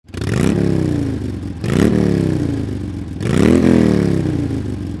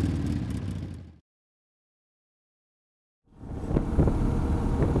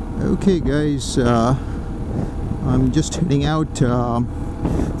Okay guys, I'm just heading out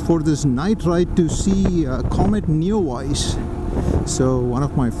for this night ride to see Comet Neowise. So one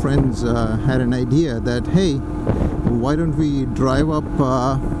of my friends had an idea that, hey, why don't we drive up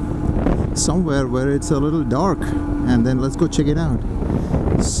somewhere where it's a little dark and then let's go check it out.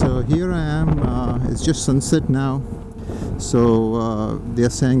 So here I am, it's just sunset now. So they're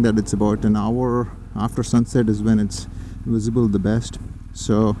saying that it's about an hour after sunset is when it's visible the best.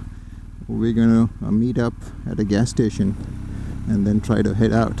 So we're gonna meet up at a gas station and then try to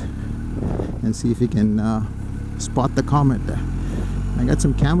head out and see if we can spot the comet. I got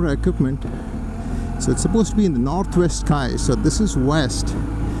some camera equipment. So it's supposed to be in the northwest sky. So this is west.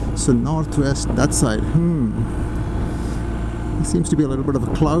 So northwest, that side. There seems to be a little bit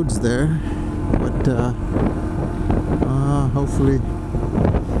of clouds there, but hopefully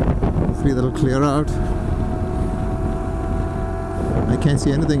that'll clear out. I can't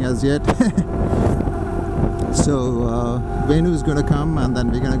see anything as yet. So Venu is gonna come and then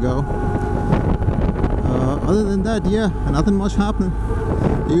we're gonna go. Other than that, yeah, nothing much happening.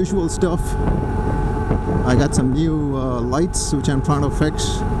 The usual stuff. I got some new lights which I'm trying to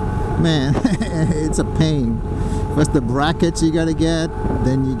fix. Man, it's a pain. First the brackets you gotta get,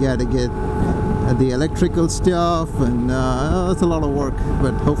 then you gotta get the electrical stuff, and it's a lot of work.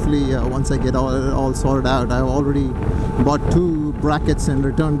 But hopefully once I get all sorted out, I've already bought 2 brackets and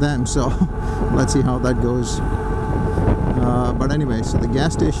returned them, so let's see how that goes. But anyway, so the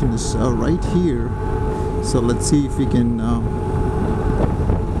gas station is right here, so let's see if we can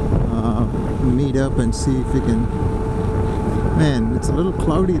meet up and see if we can. Man, it's a little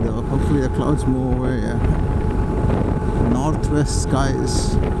cloudy though. Hopefully the clouds move away. Northwest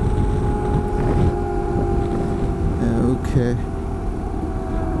skies. Okay.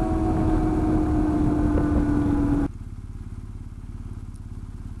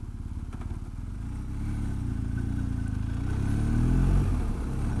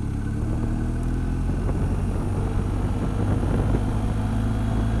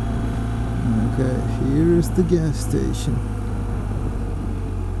 Okay, here is the gas station.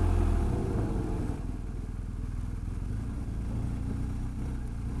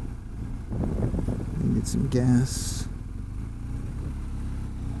 Get some gas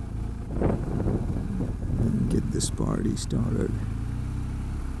and get this party started.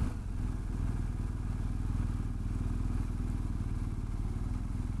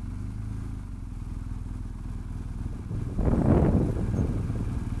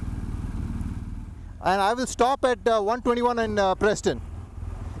 And I will stop at 121 in Preston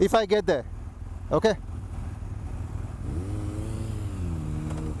if I get there. Okay.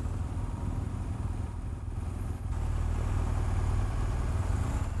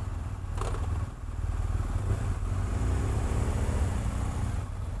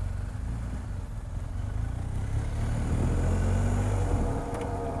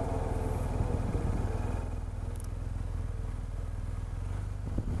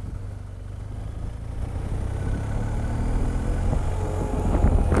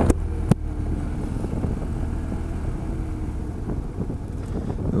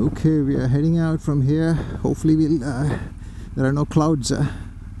 Okay, we are heading out from here. Hopefully we'll there are no clouds. The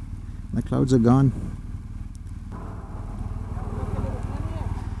clouds are gone.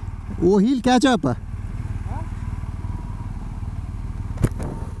 Oh, he'll catch up.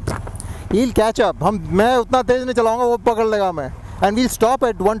 He'll catch up. मैं उतना तेज नहीं चलाऊंगा, वो पकड़ लेगा मैं. And we'll stop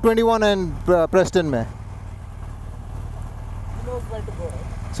at 121 and Preston में. He knows where to go,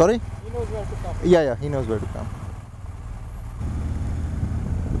 right? Sorry? He knows where to come. Yeah, he knows where to come.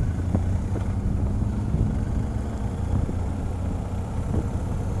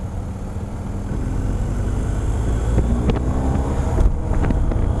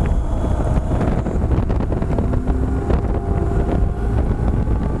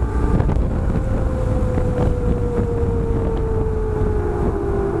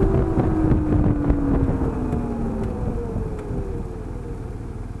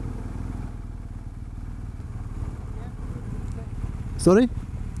 Sorry?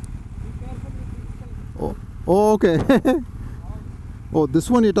 Oh, okay. Oh, this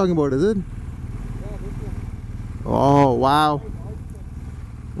one you're talking about, is it? Yeah, this one. Oh, wow.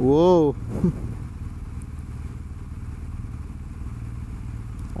 Whoa.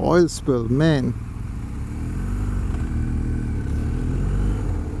 Oil spill, man.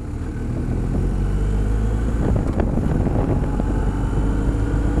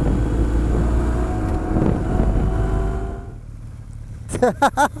 There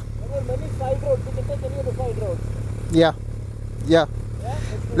are many side roads. We can take any of the side roads. Yeah. Yeah?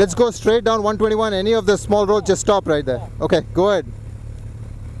 Let's go straight down 121. Any of the small roads, just stop right there. Okay, go ahead.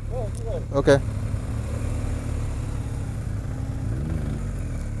 Oh, side. Okay.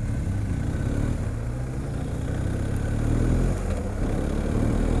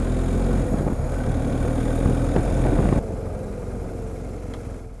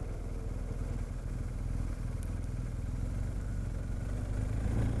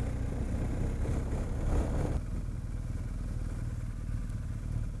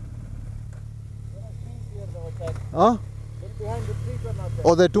 Huh? Then behind the trees are not there.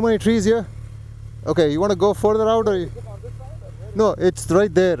 Oh, there are too many trees here? Okay, you want to go further out or you... Is it on this side or where? No, it's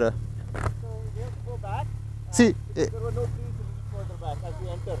right there. So we have to go back. See, There were no trees a little further back as we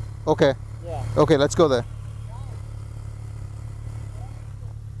entered. okay. Yeah. Okay, let's go there.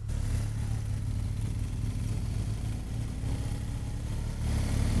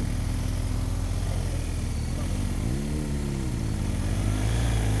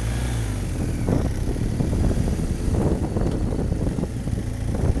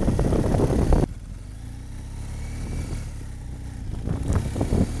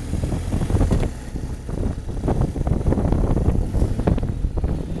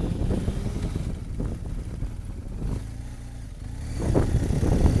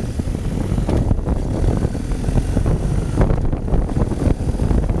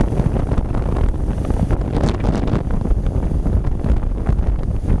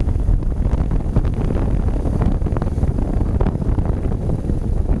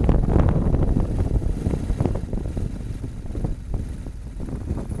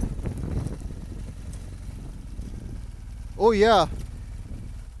 Oh yeah.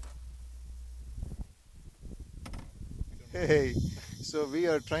 Hey, so we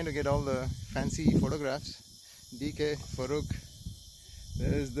are trying to get all the fancy photographs. DK, Faruq,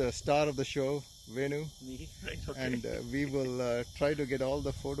 there is the star of the show, Venu. Me, right, okay. And we will try to get all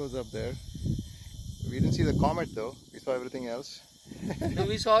the photos up there. We didn't see the comet though, we saw everything else. No,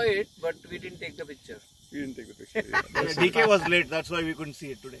 we saw it, but we didn't take the picture. We didn't take the picture. Yeah, that's DK was late, that's why we couldn't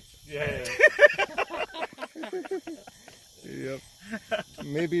see it today. Yeah. Yep.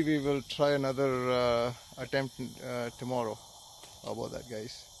 Maybe we will try another attempt tomorrow. How about that,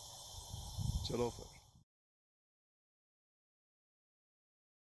 guys? Chalo fir.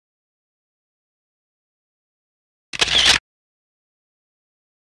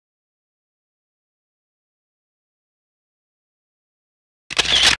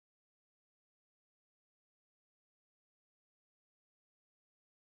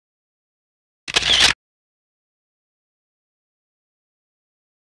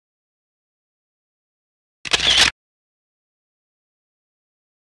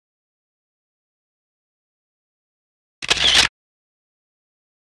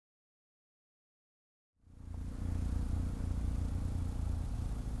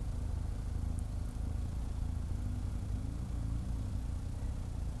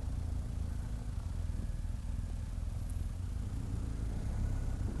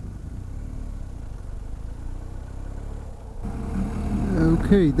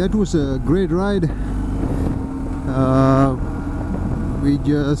 Okay, that was a great ride. We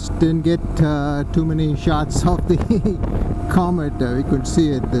just didn't get too many shots of the comet. We couldn't see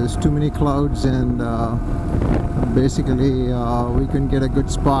it. There's too many clouds, and basically we couldn't get a good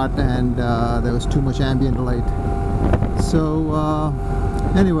spot, and there was too much ambient light. So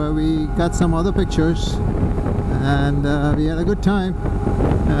anyway, we got some other pictures, and we had a good time.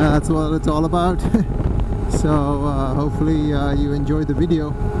 That's what it's all about. So hopefully you enjoyed the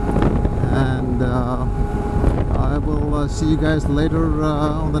video, and I will see you guys later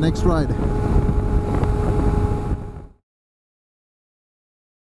on the next ride.